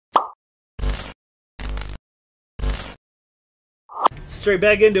straight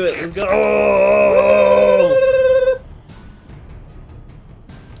back into it. Let's go. Oh!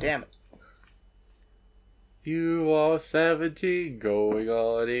 Damn it. You are 17, going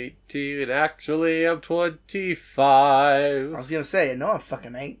on 18. Actually, I'm 25. I was gonna say, no, I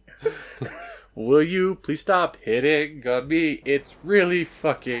fucking ain't. Will you please stop hitting on me? It's really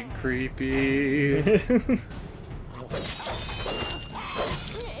fucking creepy.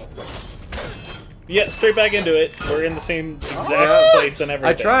 Yeah, straight back into it. We're in the same exact place and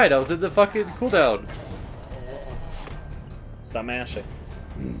everything. I tried. I was in the fucking cooldown. Stop mashing.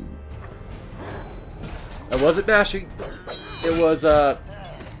 I wasn't mashing. It was,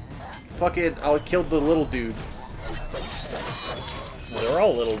 fucking, I killed the little dude. Well, they're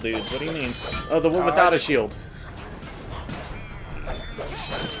all little dudes. What do you mean? Oh, the one without a shield.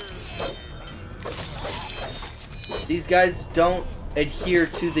 These guys don't adhere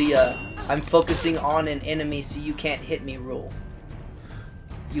to the, I'm focusing on an enemy so you can't hit me rule.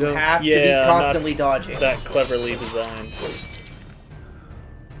 You have to be constantly dodging. That cleverly designed.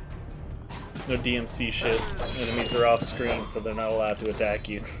 No DMC shit. Enemies are off screen, so they're not allowed to attack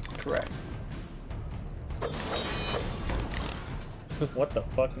you. Correct. What the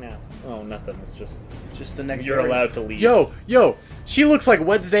fuck now? Oh, nothing. It's just the next. you're area. allowed to leave. Yo, she looks like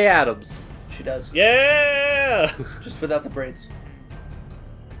Wednesday Addams. She does. Yeah! Just without the braids.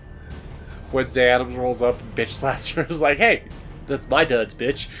 Wednesday Addams rolls up and bitch slaps her. Is like, hey, that's my duds,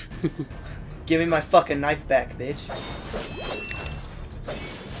 bitch. Give me my fucking knife back, bitch.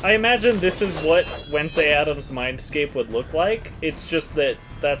 I imagine this is what Wednesday Addams' mindscape would look like. It's just that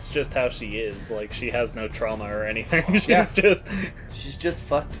that's just how she is. Like, she has no trauma or anything. She's just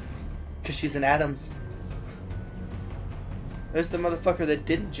fucked. Because she's an Addams. There's the motherfucker that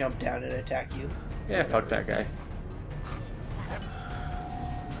didn't jump down and attack you. Yeah, fuck that guy.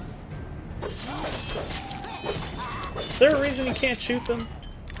 Is there a reason you can't shoot them?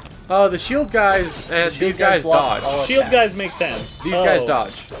 The shield guys and these guys dodge. Shield guys make sense. These guys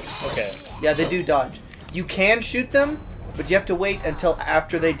dodge. Okay. Yeah, they do dodge. You can shoot them, but you have to wait until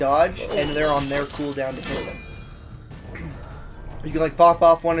after they dodge and they're on their cooldown to hit them. You can like pop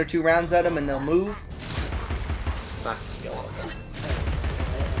off 1 or 2 rounds at them and they'll move.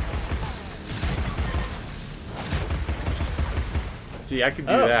 See, I can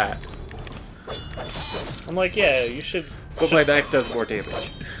do that. I'm like, yeah, you should. But my knife does more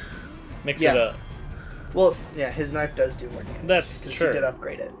damage. Mix it up. Well, yeah, his knife does do more damage. That's true. He did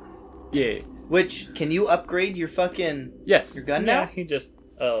upgrade it. Yeah. Which, can you upgrade your fucking... Yes. Your gun Yeah, now? he just...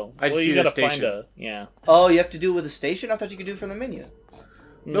 Oh. I just well, you need a gotta find station. a... Yeah. Oh, you have to do it with a station? I thought you could do it from the menu.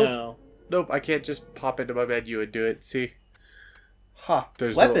 Nope. No. Nope, I can't just pop into my menu and do it. See? Huh.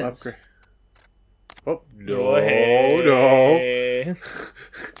 There's no Weapons. upgrade. Oh, no, Oh, hey.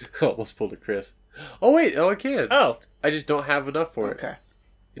 no. Almost pulled a Chris. Oh, wait. Oh, I can. Oh. I just don't have enough for it. Okay.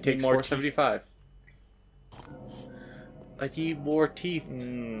 It takes More 475. I need more teeth.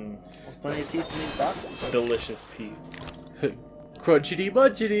 Plenty of teeth in these boxes. Delicious teeth. Crunchity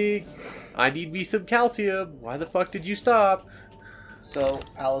munchity. I need me some calcium. Why the fuck did you stop? So,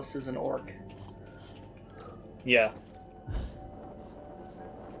 Alice is an orc. Yeah.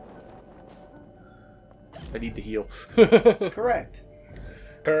 I need to heal. Correct.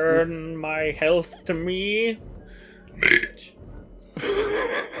 Turn my health to me. Bitch.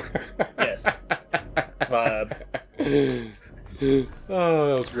 Yes. Vibe. Oh,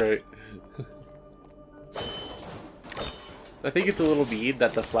 that was great. I think it's a little mean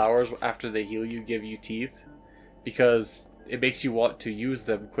that the flowers, after they heal you, give you teeth. Because it makes you want to use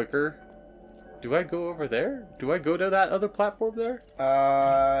them quicker. Do I go over there? Do I go to that other platform there?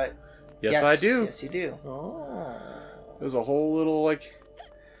 Yes, I do. Yes, you do. Oh. There's a whole little, like,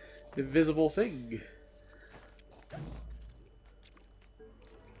 invisible thing.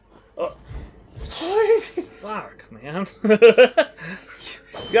 Oh. What? Fuck, man. You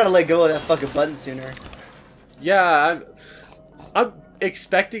gotta let go of that fucking button sooner. Yeah, I'm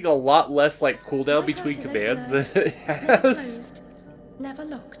expecting a lot less, like, cooldown between commands than it has. Closed. Never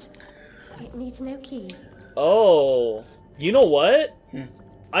locked. It needs no key. Oh. You know what?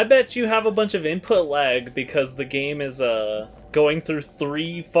 I bet you have a bunch of input lag because the game is, going through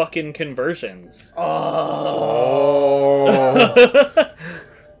 3 fucking conversions. Oh.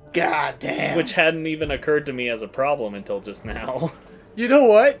 God damn. Which hadn't even occurred to me as a problem until just now. You know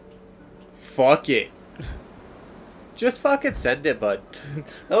what? Fuck it. Just fucking send it, bud.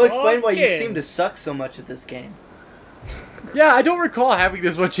 That'll explain why you Okay. seem to suck so much at this game. Yeah, I don't recall having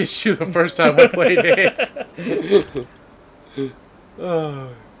this much issue the first time I played it.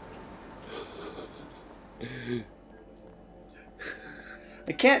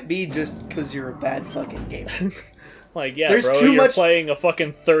 It can't be just because you're a bad fucking gamer. Like, yeah, There's bro, too you're much- playing a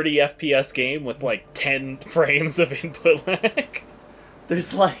fucking 30 FPS game with like 10 frames of input lag.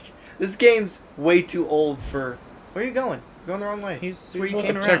 There's like this game's way too old for. Where are you going? You're going the wrong way. He's Where you looking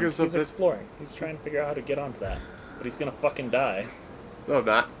came around. Check He's something. exploring. He's trying to figure out how to get onto that. But he's gonna fucking die. No, I'm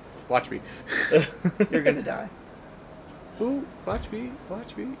not. Watch me. You're gonna die. Ooh, watch me.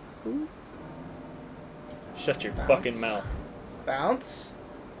 Watch me. Ooh. Shut your Bounce. fucking mouth. Bounce.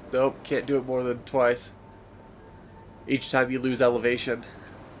 Nope, can't do it more than twice. Each time you lose elevation.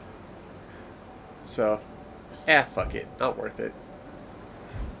 So, fuck it. Not worth it.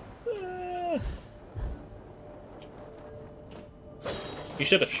 You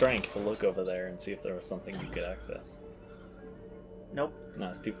should have shrank to look over there and see if there was something you could access. Nope. No,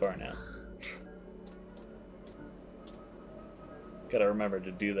 it's too far now. Gotta remember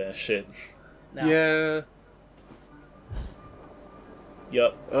to do that shit. No. Yeah.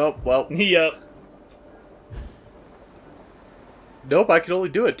 Yup. Oh, well. Yup. Nope, I can only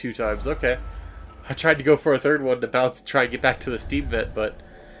do it 2 times. Okay. I tried to go for a third one to bounce and try and get back to the steam vent, but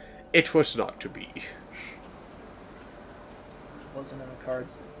it was not to be. Wasn't in the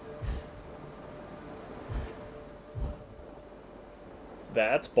cards.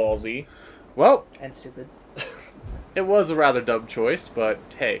 That's ballsy. Well, And stupid. it was a rather dumb choice, but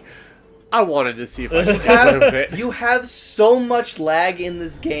hey, I wanted to see if I could get rid of it. You have so much lag in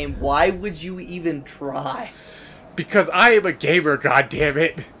this game. Why would you even try? Because I am a gamer,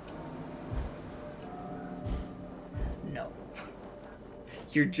 goddammit. No.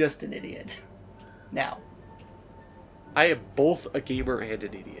 You're just an idiot. Now. I am both a gamer and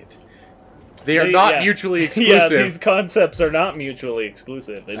an idiot. They are not Yeah. mutually Yeah, exclusive. these concepts are not mutually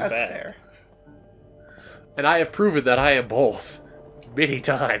exclusive, in That's fact. fair. And I have proven that I am both. Many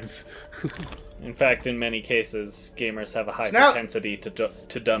times. In fact, in many cases, gamers have a high Snout. propensity to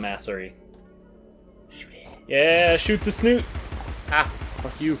dumbassery. Shoot it. Yeah, shoot the snoot. Ah,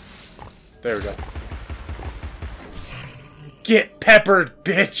 fuck you. There we go. Get peppered,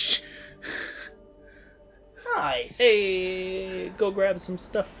 bitch! Nice. Hey, go grab some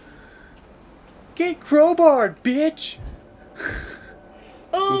stuff. Get crowbarred, bitch!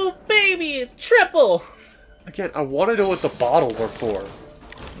 Oh, baby, it's triple. Again, I want to know what the bottles are for.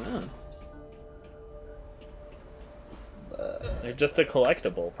 They're just a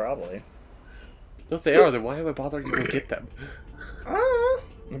collectible, probably. No, if they are, then why am I bothering to go get them?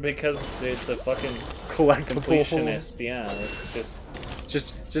 Because it's a fucking Collectible. completionist. Yeah, it's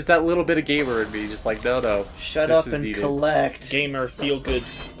Just that little bit of gamer in me, just like, no. Shut this up is and needed. collect. gamer feel good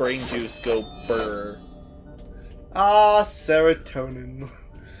brain juice go burr. Ah, serotonin.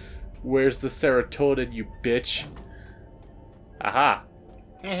 Where's the serotonin, you bitch? Aha.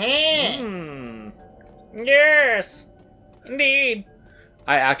 Yes, indeed.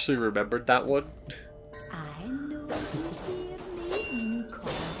 I actually remembered that one. I know you hear me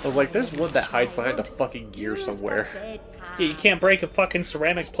call. I was like, there's one that hides behind a fucking gear somewhere. Yeah, you can't break a fucking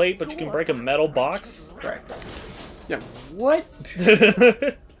ceramic plate, but you can break a metal box. Correct. Yeah, what?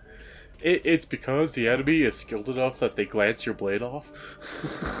 It's because the enemy is skilled enough that they glance your blade off.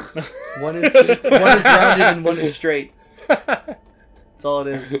 One is rounded and one is straight. That's all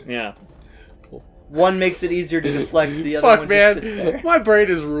it is. Yeah. One makes it easier to deflect, the other Fuck, one just sits man. there. My brain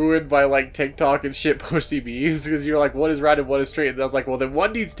is ruined by, like, TikTok and shit posting memes because you're like, one is round and one is straight. And I was like, well, then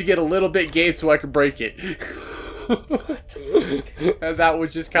one needs to get a little bit gay so I can break it. And that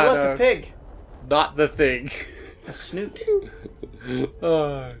was just Oh, kind look, a of pig. not the thing. A snoot.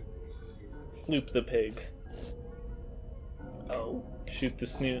 Floop the pig. Oh. Shoot the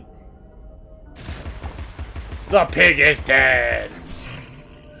snoot. The pig is dead!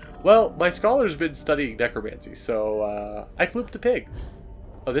 Well, my scholar's been studying necromancy, so I flooped the pig.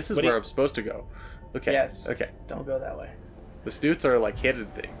 Oh, this is What do where you- I'm supposed to go. Okay. Yes. Okay. Don't go that way. The snoots are like hidden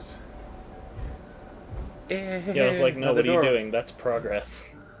things. Yeah, I was like, no, Another what are you door. doing? That's progress.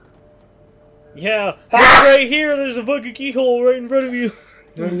 Yeah, look right here, there's a fucking keyhole right in front of you.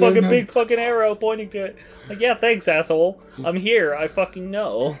 A fucking big fucking arrow pointing to it. Like, yeah, thanks, asshole. I'm here, I fucking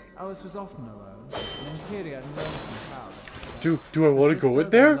know. Alice was often alone, and interior had known some powers. Do I want to go in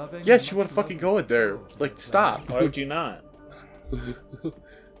there? Yes, you want to fucking go in there. Like, stop. Why would you not?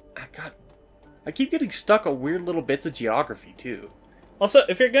 God, I keep getting stuck on weird little bits of geography, too. Also,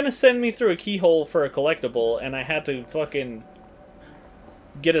 if you're gonna send me through a keyhole for a collectible, and I had to fucking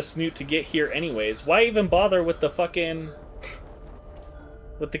get a snoot to get here anyways, why even bother with the fucking...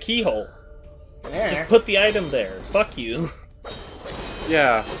 with the keyhole? There. Put the item there. Fuck you.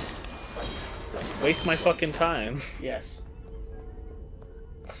 Yeah. Waste my fucking time. Yes.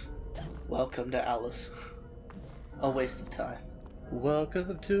 Welcome to Alice. A waste of time.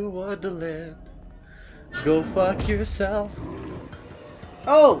 Welcome to Wonderland. Go fuck yourself.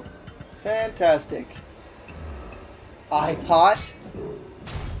 Oh, fantastic. iPod.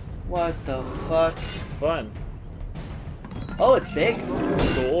 What the fuck? Fun. Oh, it's big.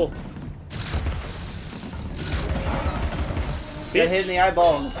 Cool. Get hit in the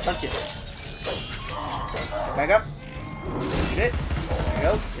eyeball and punch it. Back up. Shoot it. There you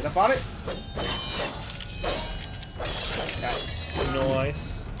go. Get up on it. Nice.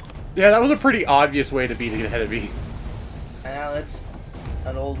 Nice. Yeah, that was a pretty obvious way to beat an enemy. Now it's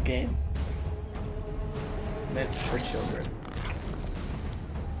an old game. Meant for children.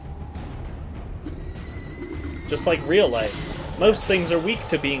 Just like real life. Most things are weak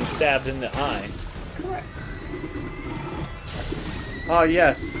to being stabbed in the eye. Correct. Ah,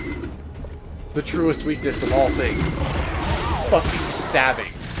 yes. The truest weakness of all things. Fucking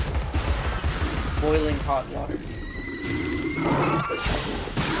stabbing. Boiling hot water.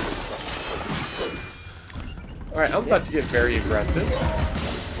 Alright, I'm about to get very aggressive.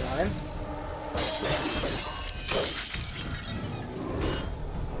 Got him.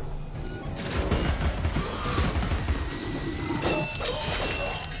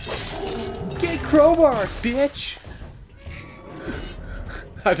 Get crowbar, bitch!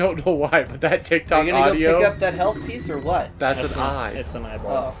 I don't know why, but that Are TikTok you gonna audio, go pick up that health piece or what? that's an eye. It's an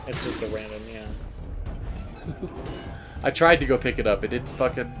eyeball. Oh. It's just a random, yeah. I tried to go pick it up, it didn't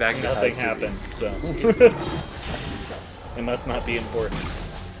fucking magnetize. Nothing to me. happened, so. It must not be important.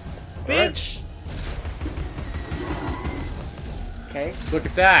 Alright. Bitch! Okay. Look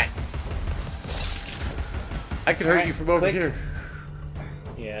at that! I can hurt Alright, you from over quick. here.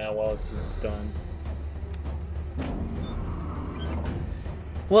 Yeah, well, it's stun.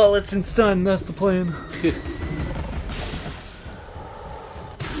 Well, it's in stun, that's the plan. Hit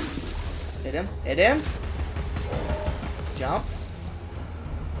him. Hit him. Jump.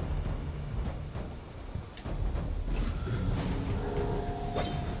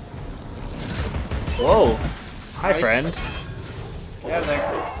 Whoa! Hi, Nice. friend. Get out of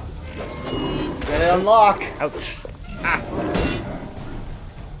there. Get it unlock. Ouch.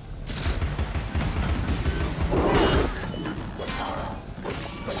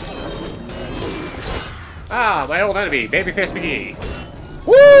 Ah, my old enemy, Babyface McGee.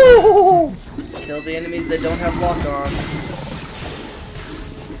 Woo! Kill the enemies that don't have lock on.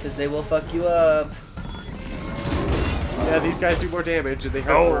 Because they will fuck you up. Yeah, these guys do more damage and they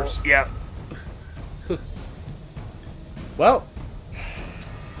hurt Oh, worse. yeah. Well,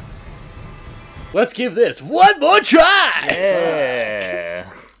 let's give this one more try!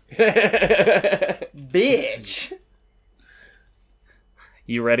 Yeah. Bitch!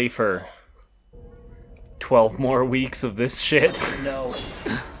 You ready for 12 more weeks of this shit? No.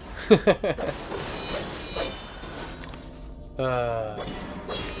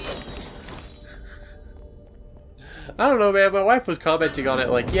 I don't know, man. My wife was commenting on it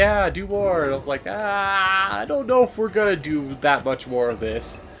like, yeah, do more. And I was like, I don't know if we're going to do that much more of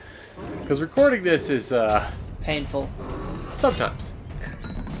this. Because recording this is, Painful. sometimes.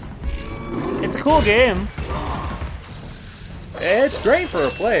 It's a cool game. It's great for a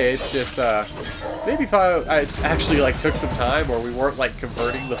play. It's just, maybe if I actually, like, took some time or we weren't, like,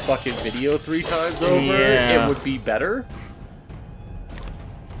 converting the fucking video 3 times over, Yeah. it would be better.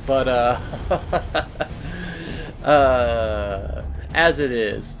 But, as it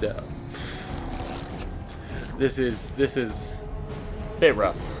is, no. This is Bit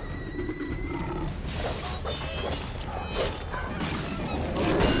rough.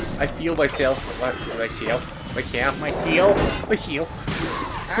 I feel myself. My calf. My seal. My seal.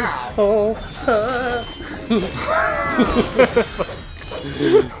 Ow. Oh.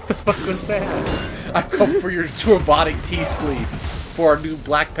 The fuck was that? I come for your robotic tea spleen for our new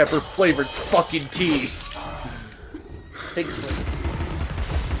black pepper flavored fucking tea. Big spleen.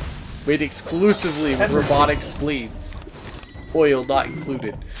 Made exclusively with Pepper. robotic spleens. Oil not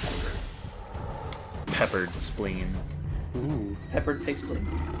included. Peppered spleen. Ooh. Peppered pig spleen.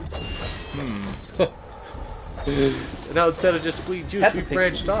 Now instead of just spleen juice, Pepper we pig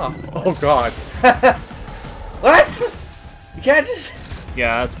branched off. Oh god. What? You can't just...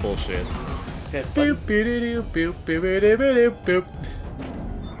 Yeah, that's bullshit. Okay, buddy. Boop, boop, boop, boop, boop,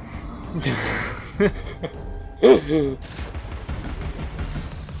 boop.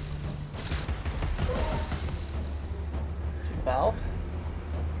 Valve.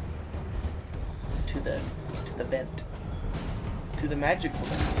 To the vent. To the magical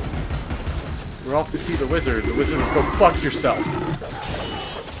vent. We're off to see the wizard. The wizard will go fuck yourself.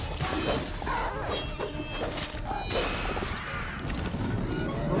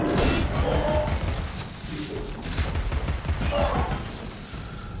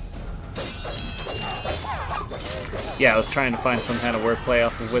 Yeah, I was trying to find some kind of wordplay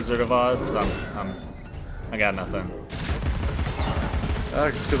off of Wizard of Oz. I got nothing.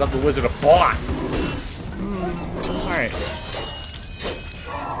 Because I'm the Wizard of Boss. Alright.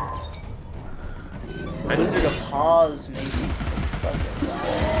 Wizard of Oz, maybe.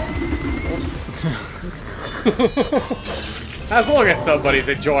 As long as somebody's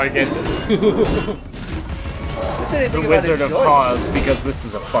enjoying it. The Wizard of Oz, because this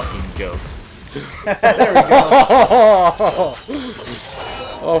is a fucking joke. There we go.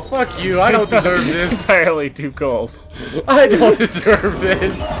 Oh, fuck you. I don't deserve this. Entirely too cold. I don't deserve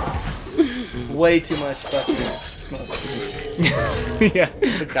this. Way too much fucking smoke. Yeah.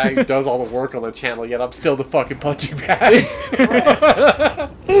 The guy who does all the work on the channel, yet I'm still the fucking punching bag.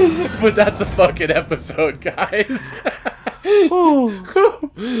 But that's a fucking episode, guys.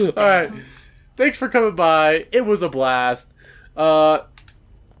 Alright. Thanks for coming by. It was a blast.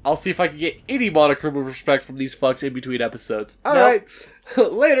 I'll see if I can get any modicum of respect from these fucks in between episodes. Alright.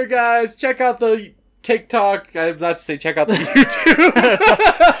 Nope. Later, guys. Check out the TikTok. I'm not to say check out the YouTube.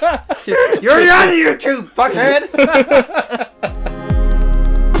 You're already on the YouTube, fuckhead!